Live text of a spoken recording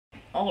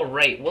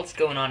Alright, what's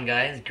going on,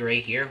 guys? Gray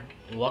here.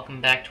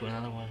 Welcome back to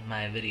another one of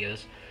my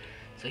videos.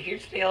 So here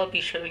today I'll be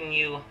showing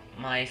you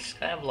my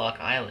Skyblock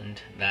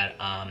island that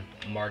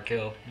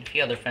Marco and a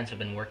few other friends have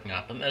been working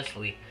on, but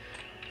mostly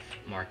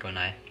Marco and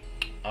I.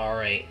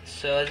 Alright,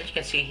 so as you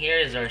can see, here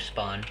is our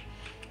spawn.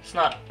 It's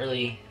not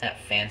really that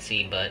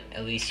fancy, but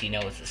at least you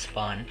know it's a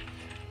spawn.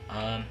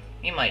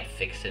 You might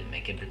fix it,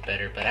 make it a bit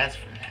better, but as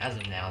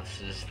of now,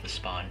 this is the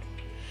spawn.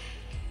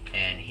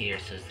 And here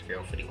says the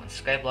Girl 51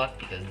 Skyblock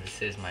because this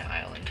is my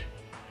island.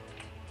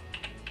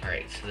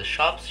 Alright, so the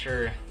shops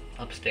are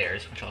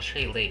upstairs, which I'll show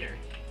you later.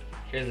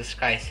 Here's the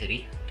Sky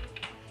City.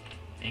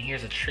 And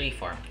here's a tree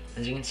farm.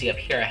 As you can see up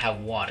here, I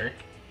have water.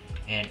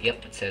 And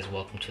yep, it says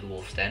welcome to the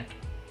Wolf's Den.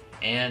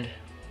 And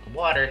the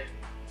water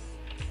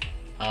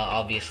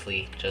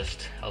obviously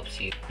just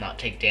helps you not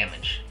take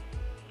damage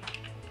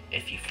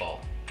if you fall.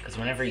 Because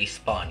whenever you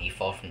spawn, you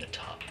fall from the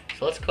top.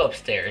 So let's go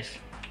upstairs.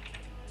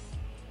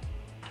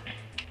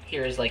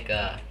 Here is like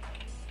I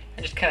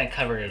just kind of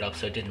covered it up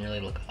so it didn't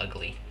really look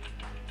ugly.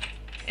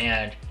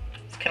 And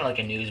it's kind of like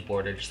a news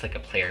board or just like a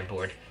player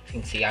board. As you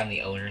can see, I'm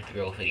the owner, the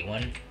Girl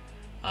 51.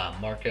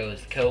 Marco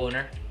is the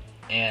co-owner.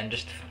 And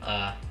just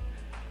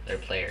their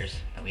players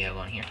that we have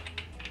on here.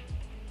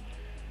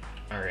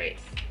 Alright.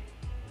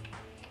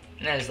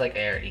 And as like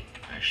I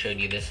showed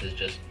you, this is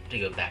just to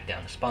go back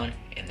down to spawn.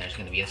 And there's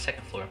going to be a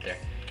second floor up there.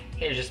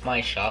 Here's just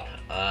my shop.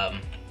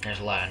 There's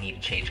a lot I need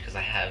to change because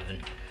I haven't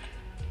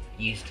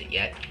used it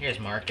yet. Here's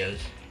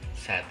Marco's.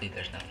 Sadly,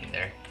 there's nothing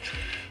there.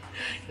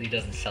 He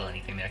doesn't sell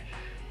anything there.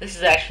 This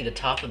is actually the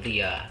top of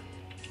the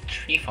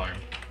tree farm,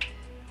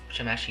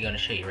 which I'm actually going to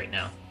show you right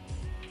now.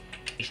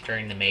 He's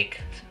starting to make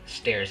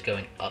stairs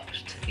going up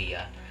to the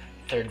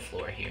third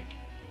floor here.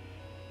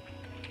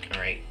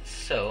 Alright,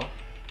 so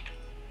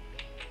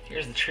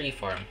here's the tree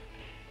farm.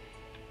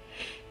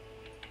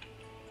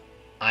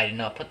 I did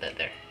not put that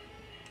there.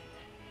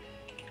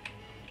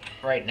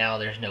 Right now,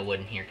 there's no wood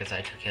in here because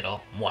I took it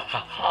all.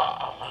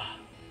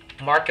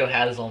 Marco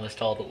has almost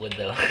all the wood,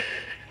 though.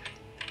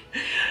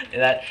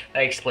 that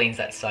explains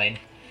that sign.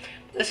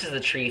 This is the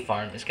tree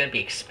farm. It's going to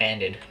be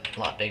expanded a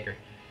lot bigger.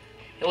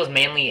 It was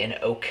mainly an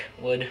oak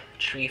wood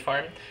tree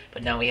farm,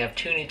 but now we have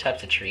two new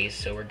types of trees,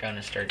 so we're going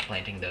to start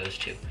planting those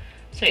too.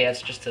 So yeah,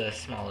 it's just a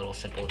small little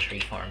simple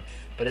tree farm,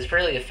 but it's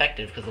really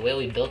effective because the way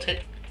we built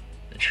it,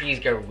 the trees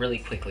grow really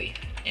quickly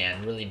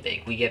and really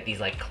big. We get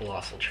these like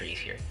colossal trees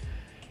here.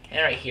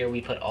 And right here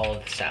we put all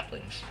of the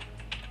saplings.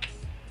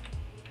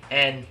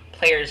 And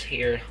players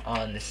here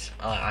on this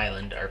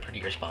island are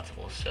pretty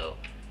responsible, so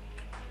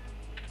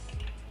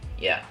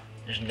yeah,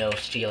 there's no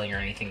stealing or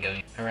anything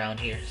going around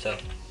here. So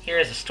here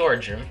is a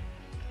storage room.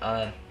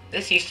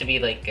 This used to be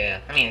like, I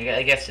mean,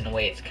 I guess in a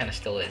way it kind of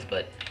still is,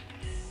 but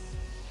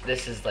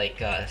this is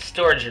like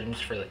storage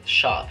rooms for like the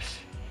shops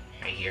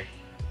right here.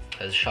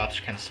 Because shops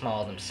are kind of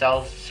small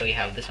themselves, so you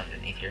have this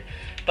underneath here.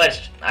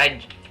 But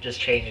I just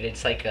changed it.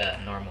 It's like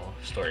a normal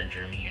storage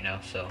room here now.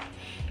 So,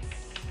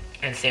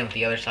 and same with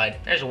the other side.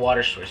 There's a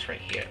water source right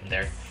here and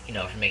there, you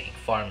know, for making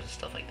farms and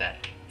stuff like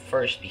that.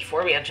 First,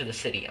 before we enter the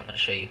city, I'm gonna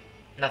show you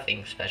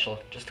nothing special,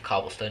 just a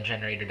cobblestone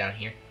generator down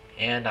here.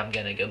 And I'm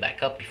gonna go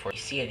back up before you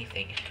see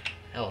anything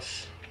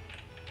else.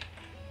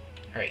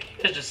 All right,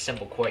 there's just a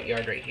simple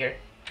courtyard right here.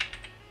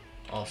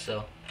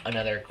 Also,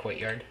 another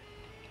courtyard.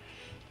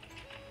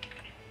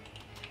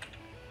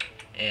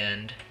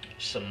 And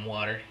some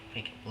water,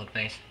 make it look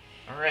nice.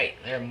 Alright,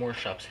 there are more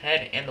shops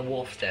ahead, and the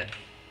Wolf's Den.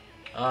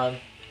 I'll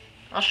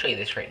show you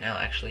this right now,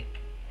 actually.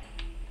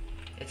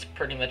 It's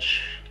pretty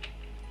much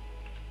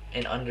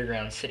an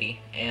underground city,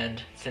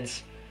 and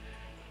since,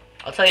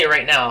 I'll tell you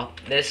right now,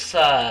 this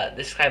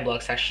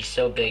skyblock's actually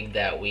so big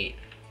that we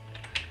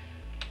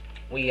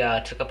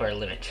took up our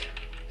limit.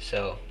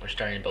 So, we're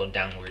starting to build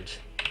downwards.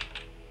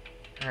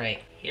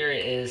 Alright, here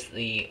is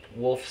the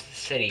Wolf's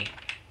City.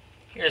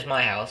 Here's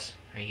my house,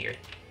 right here.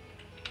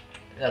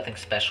 Nothing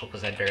special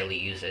because I barely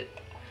use it.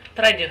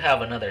 But I do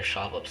have another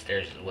shop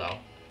upstairs as well.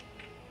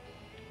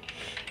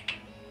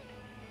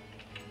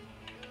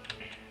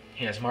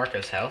 Here's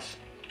Marco's house.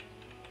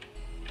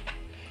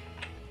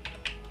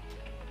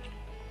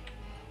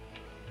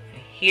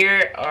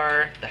 Here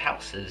are the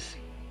houses.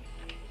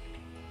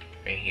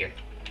 Right here.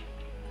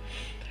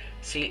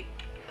 See,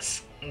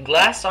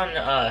 glass on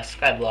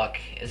Skyblock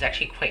is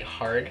actually quite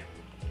hard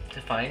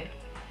to find.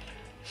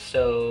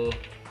 So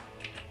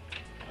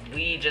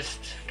we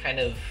just kind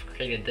of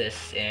created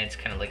this, and it's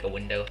kind of like a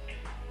window.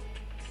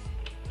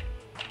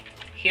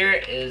 Here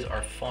is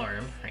our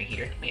farm right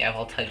here. We have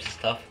all types of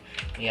stuff.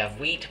 We have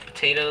wheat,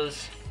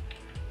 potatoes,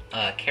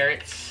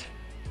 carrots,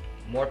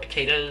 more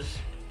potatoes,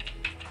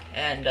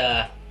 and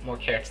more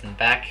carrots in the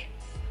back.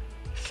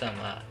 Some,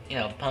 you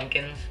know,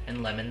 pumpkins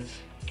and lemons.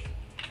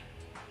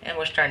 And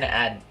we're starting to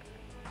add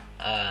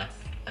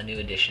a new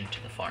addition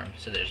to the farm,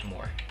 so there's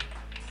more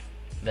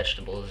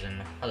vegetables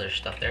and other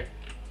stuff there.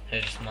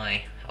 Here's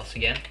my house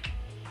again.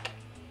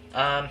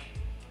 I'll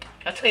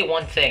tell you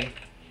one thing.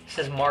 This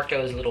is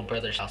Marco's little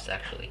brother's house,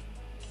 actually.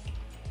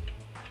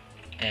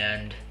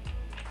 And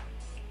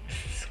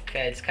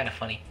it's kind of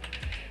funny.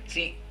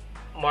 See,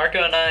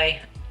 Marco and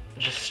I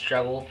just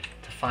struggle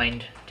to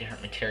find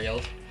different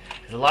materials.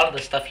 Because a lot of the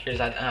stuff here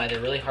is either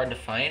really hard to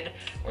find,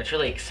 or it's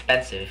really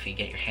expensive if you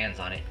get your hands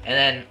on it. And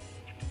then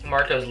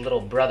Marco's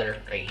little brother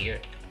right here.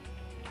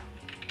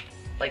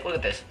 Like, look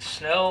at this.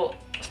 Snow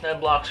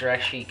blocks are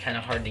actually kind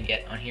of hard to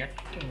get on here.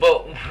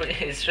 But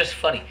it's just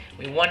funny.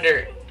 We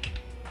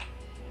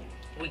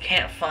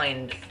can't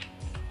find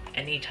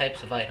any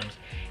types of items.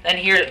 Then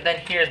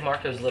here's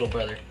Marco's little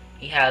brother.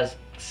 He has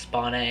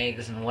spawn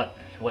eggs and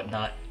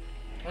whatnot.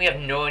 We have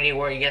no idea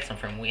where he gets them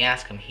from. We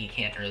ask him, he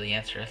can't really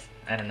answer us.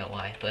 I don't know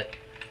why, but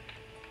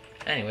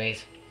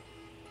anyways.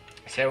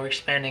 So we're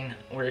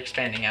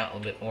expanding out a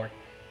little bit more.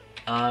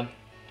 I'll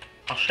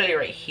show you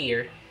right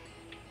here.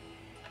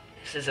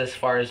 This is as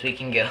far as we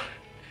can go.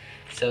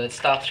 So it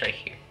stops right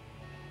here.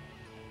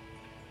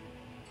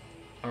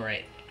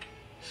 Alright.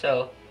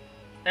 So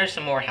there's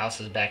some more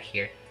houses back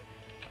here.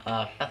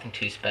 Nothing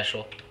too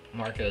special.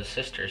 Marco's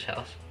sister's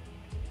house.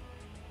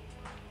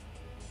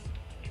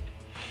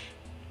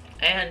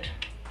 And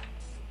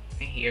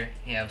here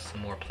you have some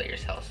more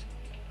players' house.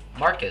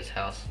 Marco's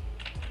house.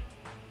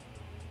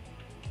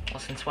 Well,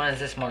 since when is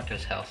this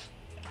Marco's house?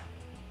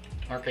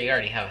 Marco, you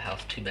already have a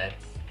house, too bad.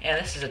 And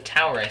this is a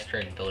tower I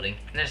started building,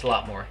 and there's a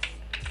lot more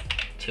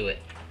to it.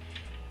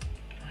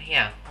 Oh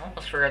yeah, I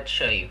almost forgot to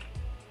show you.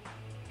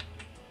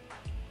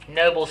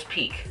 Noble's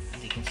Peak,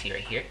 as you can see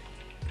right here.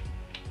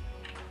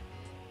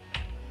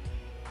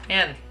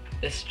 And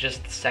this is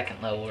just the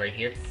second level right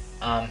here,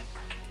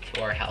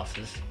 to our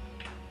houses.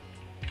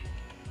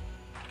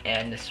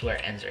 And this is where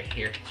it ends right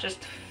here. It's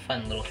just a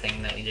fun little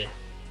thing that we did.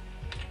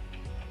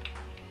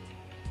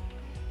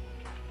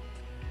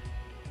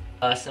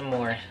 Some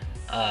more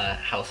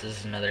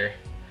houses and other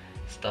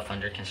stuff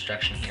under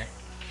construction here.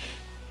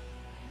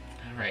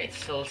 Alright,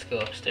 so let's go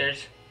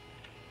upstairs.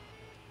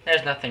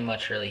 There's nothing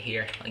much really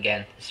here.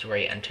 Again, this is where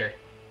you enter.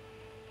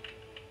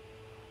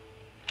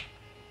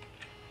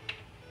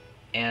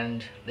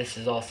 And this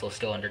is also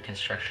still under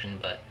construction,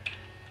 but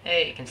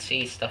hey, you can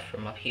see stuff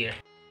from up here.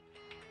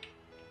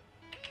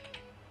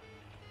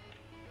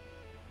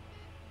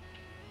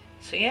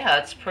 So yeah,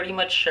 that's pretty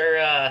much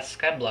our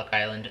Skyblock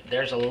Island.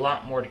 There's a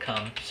lot more to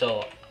come,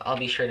 so I'll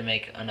be sure to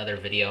make another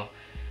video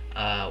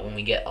when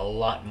we get a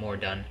lot more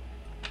done.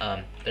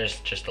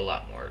 There's just a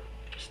lot more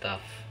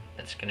stuff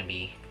that's gonna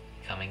be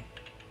coming.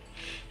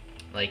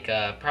 Like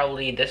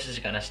probably this is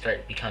gonna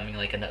start becoming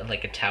like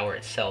a tower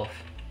itself.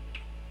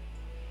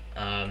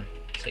 So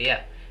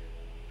yeah,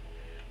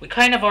 we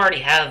kind of already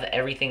have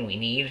everything we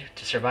need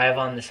to survive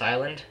on this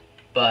island,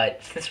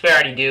 but since we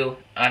already do,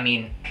 I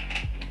mean,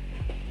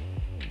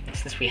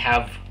 since we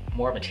have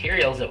more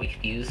materials that we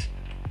could use,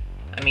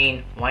 I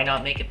mean, why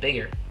not make it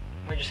bigger?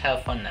 We just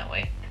have fun that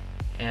way.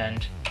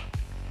 And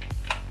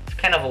it's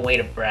kind of a way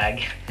to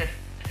brag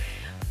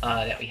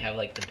that we have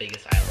like the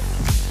biggest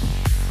island.